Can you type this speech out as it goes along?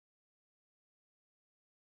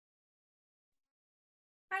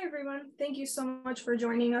Hi, everyone. Thank you so much for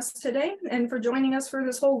joining us today and for joining us for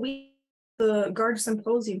this whole week, the GARD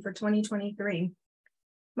Symposium for 2023.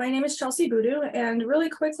 My name is Chelsea Boodoo, and really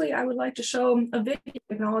quickly, I would like to show a video to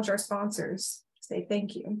acknowledge our sponsors. Say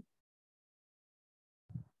thank you.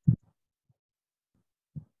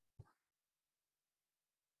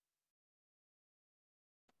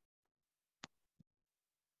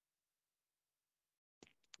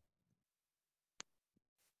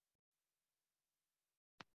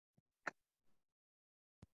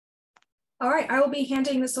 All right, I will be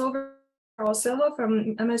handing this over to Carl Silva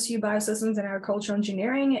from MSU Biosystems and Agricultural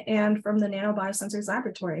Engineering and from the Nanobiosensors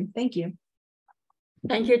Laboratory. Thank you.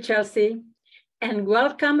 Thank you, Chelsea. And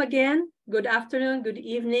welcome again. Good afternoon, good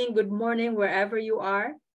evening, good morning, wherever you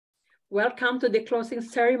are. Welcome to the closing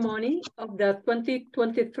ceremony of the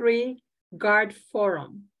 2023 GARD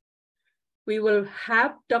Forum. We will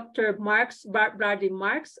have Dr. Bradley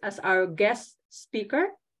Marks as our guest speaker.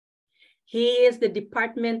 He is the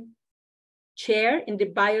department chair in the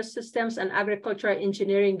Biosystems and Agricultural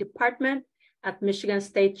Engineering Department at Michigan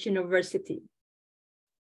State University.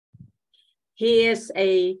 He is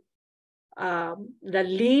the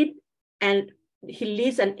lead, and he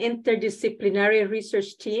leads an interdisciplinary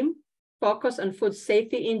research team focused on food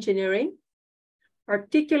safety engineering,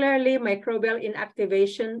 particularly microbial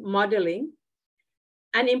inactivation modeling,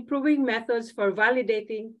 and improving methods for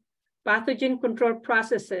validating pathogen control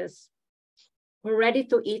processes for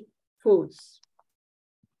ready-to-eat foods.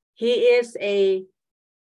 He is a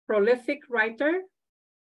prolific writer,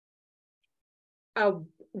 a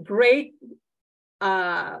great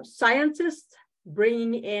scientist,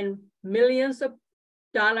 bringing in millions of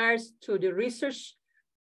dollars to the research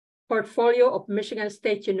portfolio of Michigan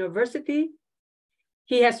State University.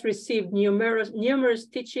 He has received numerous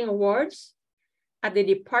teaching awards at the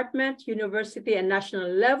department, university, and national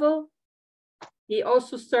level. He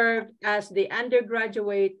also served as the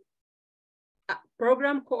undergraduate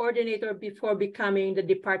program coordinator before becoming the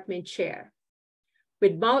department chair.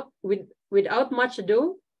 Without much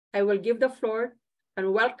ado, I will give the floor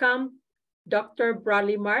and welcome Dr.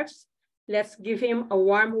 Bradley Marks. Let's give him a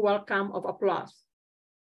warm welcome of applause.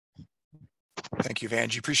 Thank you,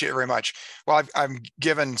 Vanjie. Appreciate it very much. Well, I'm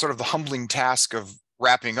given sort of the humbling task of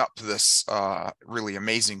wrapping up this really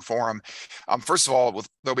amazing forum. First of all,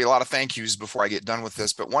 there'll be a lot of thank yous before I get done with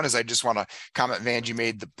this, but one is I just want to comment, Vanjie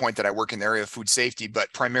made the point that I work in the area of food safety,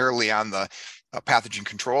 but primarily on the pathogen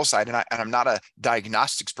control side. And I'm not a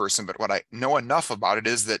diagnostics person, but what I know enough about it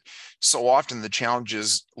is that so often the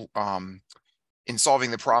challenges in solving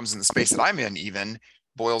the problems in the space that I'm in even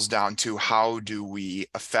boils down to how do we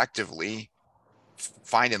effectively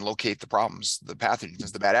find and locate the problems, the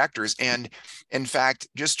pathogens, the bad actors. And in fact,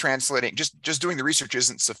 just translating, just doing the research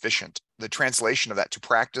isn't sufficient. The translation of that to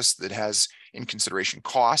practice that has in consideration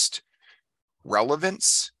cost,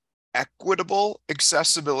 relevance, equitable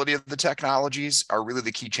accessibility of the technologies are really the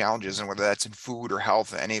key challenges. And whether that's in food or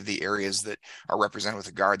health, any of the areas that are represented with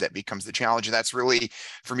the GARD, that becomes the challenge. And that's really,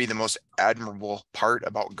 for me, the most admirable part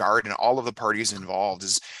about GARD and all of the parties involved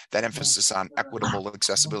is that emphasis on equitable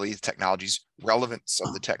accessibility of technologies, relevance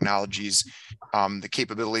of the technologies, the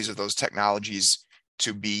capabilities of those technologies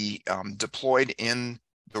to be deployed in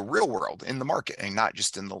the real world, in the market, and not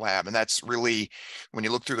just in the lab. And that's really, when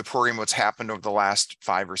you look through the program, what's happened over the last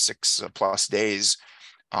 5 or 6 plus days,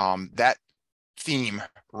 that theme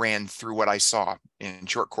ran through what I saw in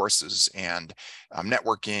short courses and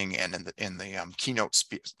networking and in the keynote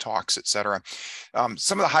talks, et cetera.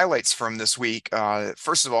 Some of the highlights from this week,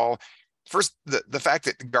 first of all, the fact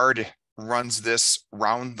that GARD runs this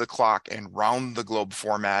round the clock and round the globe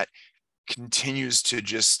format continues to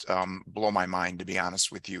just blow my mind, to be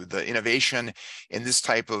honest with you. The innovation in this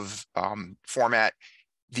type of format,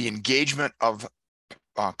 the engagement of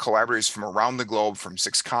collaborators from around the globe, from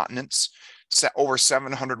 6 continents, over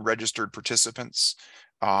 700 registered participants,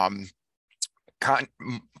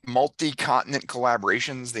 multi-continent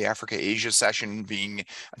collaborations, the Africa-Asia session being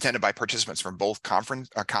attended by participants from both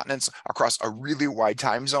continents across a really wide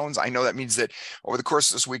time zones. I know that means that over the course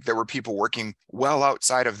of this week, there were people working well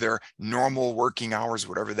outside of their normal working hours,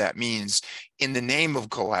 whatever that means, in the name of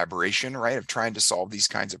collaboration, right, of trying to solve these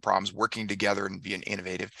kinds of problems, working together and being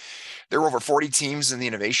innovative. There were over 40 teams in the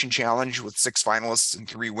Innovation Challenge with 6 finalists and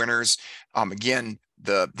 3 winners. Again,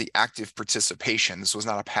 the active participation. This was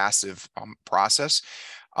not a passive process.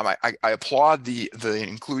 I applaud the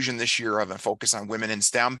inclusion this year of a focus on women in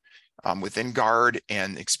STEM within GARD,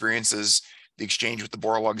 and experiences the exchange with the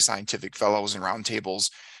Borlaug Scientific Fellows and roundtables,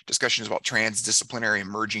 discussions about transdisciplinary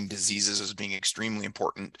emerging diseases as being extremely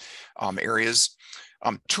important areas.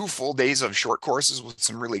 2 full days of short courses with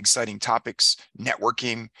some really exciting topics,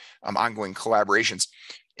 networking, ongoing collaborations.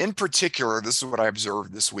 In particular, this is what I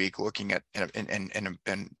observed this week, looking at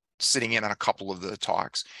and sitting in on a couple of the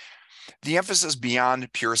talks. The emphasis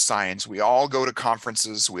beyond pure science. We all go to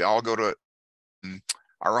conferences. We all go to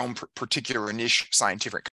our own particular niche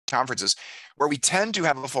scientific conferences, where we tend to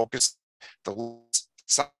have a focus the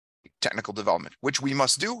technical development, which we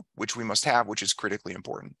must do, which we must have, which is critically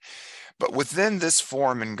important. But within this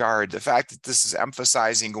forum in GARD, the fact that this is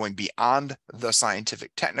emphasizing going beyond the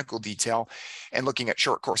scientific technical detail and looking at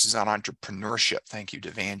short courses on entrepreneurship, thank you,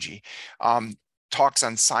 Devanji, talks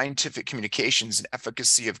on scientific communications and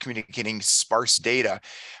efficacy of communicating sparse data,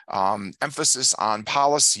 emphasis on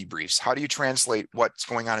policy briefs. How do you translate what's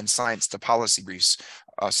going on in science to policy briefs?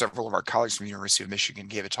 Several of our colleagues from the University of Michigan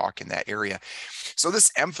gave a talk in that area. So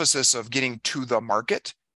this emphasis of getting to the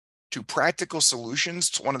market, to practical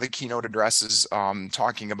solutions, one of the keynote addresses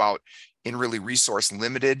talking about in really resource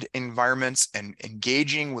limited environments and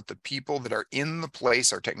engaging with the people that are in the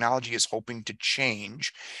place our technology is hoping to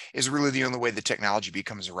change is really the only way the technology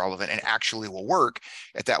becomes relevant and actually will work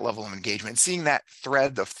at that level of engagement. Seeing that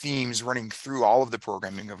thread of themes running through all of the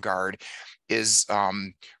programming of GARD is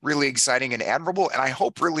really exciting and admirable. And I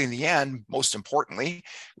hope really in the end, most importantly,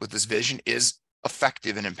 with this vision is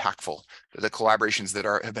effective and impactful. The collaborations that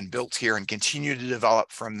have been built here and continue to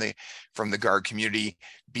develop from the GARD community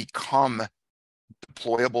become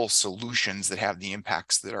deployable solutions that have the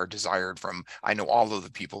impacts that are desired from, I know, all of the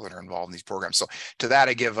people that are involved in these programs. So to that,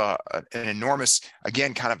 I give an enormous,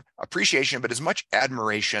 again, kind of appreciation, but as much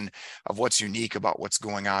admiration of what's unique about what's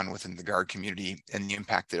going on within the GARD community and the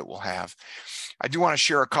impact that it will have. I do want to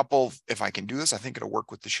share a couple, if I can do this, I think it'll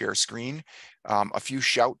work with the share screen, a few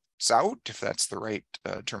shouts out, if that's the right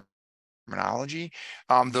terminology.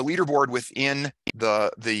 The leaderboard within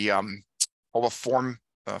the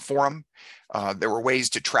forum, there were ways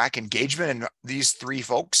to track engagement, and these 3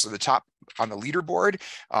 folks at the top on the leaderboard,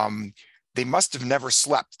 they must have never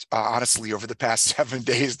slept, honestly, over the past 7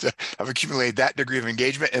 days to have accumulated that degree of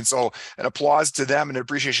engagement. And so an applause to them and an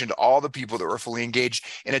appreciation to all the people that were fully engaged.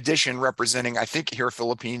 In addition, representing, I think here,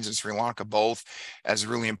 Philippines and Sri Lanka both as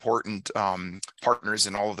really important partners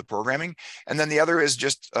in all of the programming. And then the other is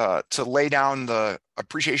just to lay down the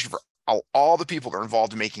appreciation for all the people that are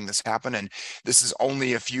involved in making this happen. And this is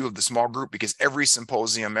only a few of the small group, because every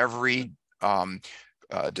symposium, every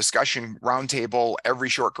discussion roundtable, every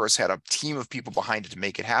short course had a team of people behind it to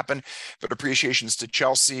make it happen. But appreciations to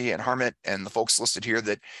Chelsea and Harmit and the folks listed here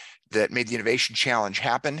that made the Innovation Challenge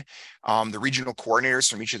happen. The regional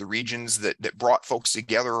coordinators from each of the regions that brought folks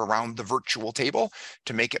together around the virtual table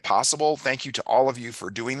to make it possible. Thank you to all of you for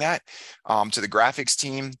doing that. To the graphics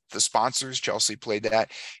team, the sponsors, Chelsea played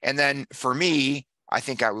that. And then for me, I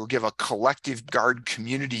think I will give a collective GARD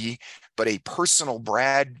community, but a personal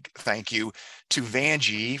brag thank you to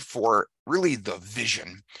Vanji for really the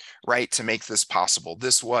vision, right, to make this possible.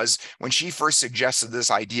 This was, when she first suggested this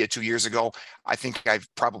idea 2 years ago, I think I've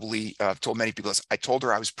probably told many people this, I told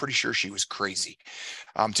her I was pretty sure she was crazy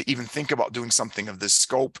to even think about doing something of this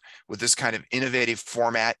scope with this kind of innovative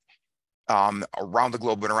format around the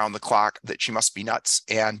globe and around the clock, that she must be nuts.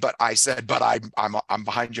 But I said, but I'm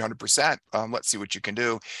behind you 100%. Let's see what you can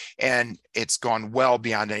do. And it's gone well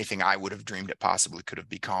beyond anything I would have dreamed it possibly could have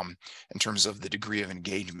become in terms of the degree of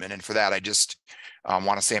engagement. And for that, I just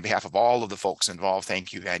want to say on behalf of all of the folks involved,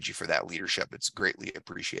 thank you, Vanji, for that leadership. It's greatly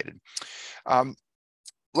appreciated.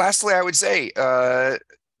 Lastly, I would say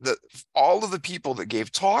all of the people that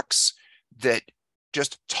gave talks, that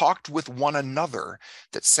just talked with one another,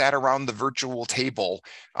 that sat around the virtual table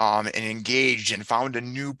and engaged and found a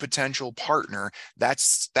new potential partner.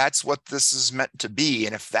 That's what this is meant to be.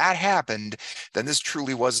 And if that happened, then this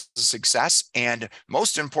truly was a success. And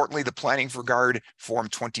most importantly, the planning for GARD Forum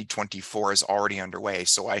 2024 is already underway.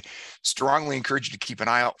 So I strongly encourage you to keep an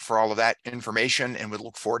eye out for all of that information, and would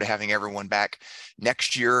look forward to having everyone back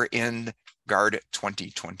next year in GARD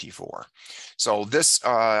 2024. So this,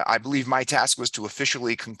 I believe my task was to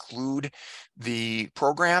officially conclude the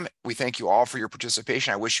program. We thank you all for your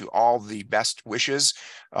participation. I wish you all the best wishes,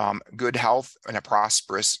 good health, and a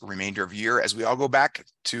prosperous remainder of the year as we all go back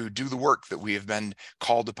to do the work that we have been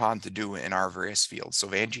called upon to do in our various fields. So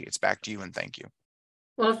Vanji, it's back to you, and thank you.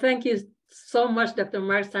 Well, thank you so much, Dr.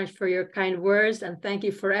 Markstein, for your kind words, and thank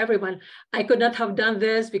you for everyone. I could not have done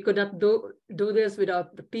this. We could not do this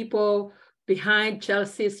without the people behind,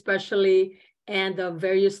 Chelsea especially, and the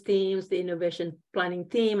various teams, the innovation planning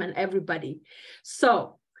team, and everybody.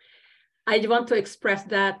 So I want to express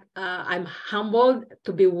that I'm humbled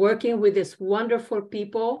to be working with these wonderful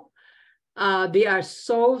people. They have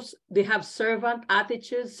servant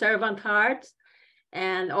attitudes, servant hearts,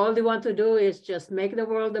 and all they want to do is just make the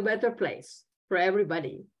world a better place for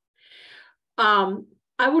everybody.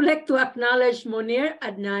 I would like to acknowledge Monir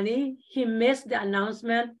Adnani. He missed the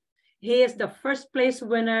announcement. He is the first place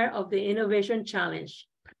winner of the Innovation Challenge.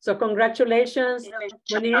 So congratulations,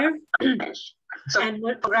 Monir. And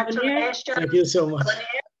congratulations. Thank you so much.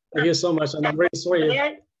 Thank you so much. And I'm really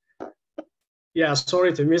sorry. Yeah,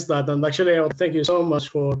 sorry to miss that. And actually, I thank you so much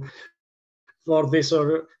for this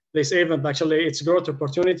event. Actually, it's a great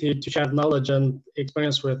opportunity to share knowledge and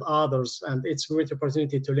experience with others, and it's a great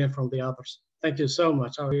opportunity to learn from the others. Thank you so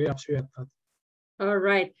much. I really appreciate that. All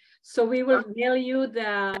right. So we will mail you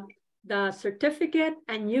the certificate,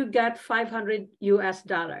 and you got $500 US.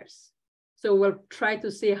 So we'll try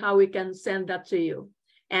to see how we can send that to you.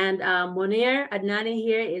 And Monir Adnani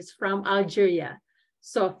here is from Algeria.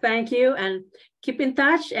 So thank you, and keep in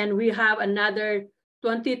touch. And we have another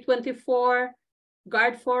 2024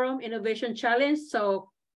 GARD Forum Innovation Challenge. So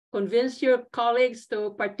convince your colleagues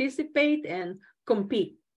to participate and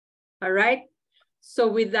compete. All right. So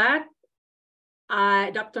with that,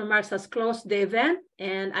 Dr. Marks has closed the event,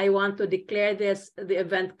 and I want to declare the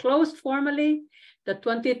event closed formally, the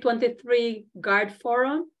 2023 GARD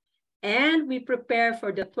Forum, and we prepare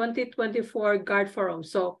for the 2024 GARD Forum.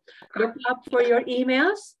 So look up for your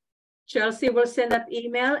emails. Chelsea will send that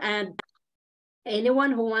email, and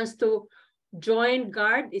anyone who wants to join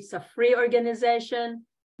GARD, it's a free organization.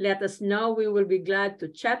 Let us know. We will be glad to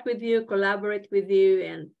chat with you, collaborate with you,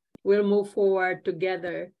 and we'll move forward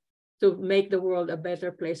together to make the world a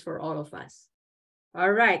better place for all of us.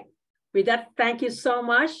 All right. With that, thank you so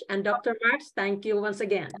much. And Dr. Marks, thank you once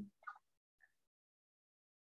again.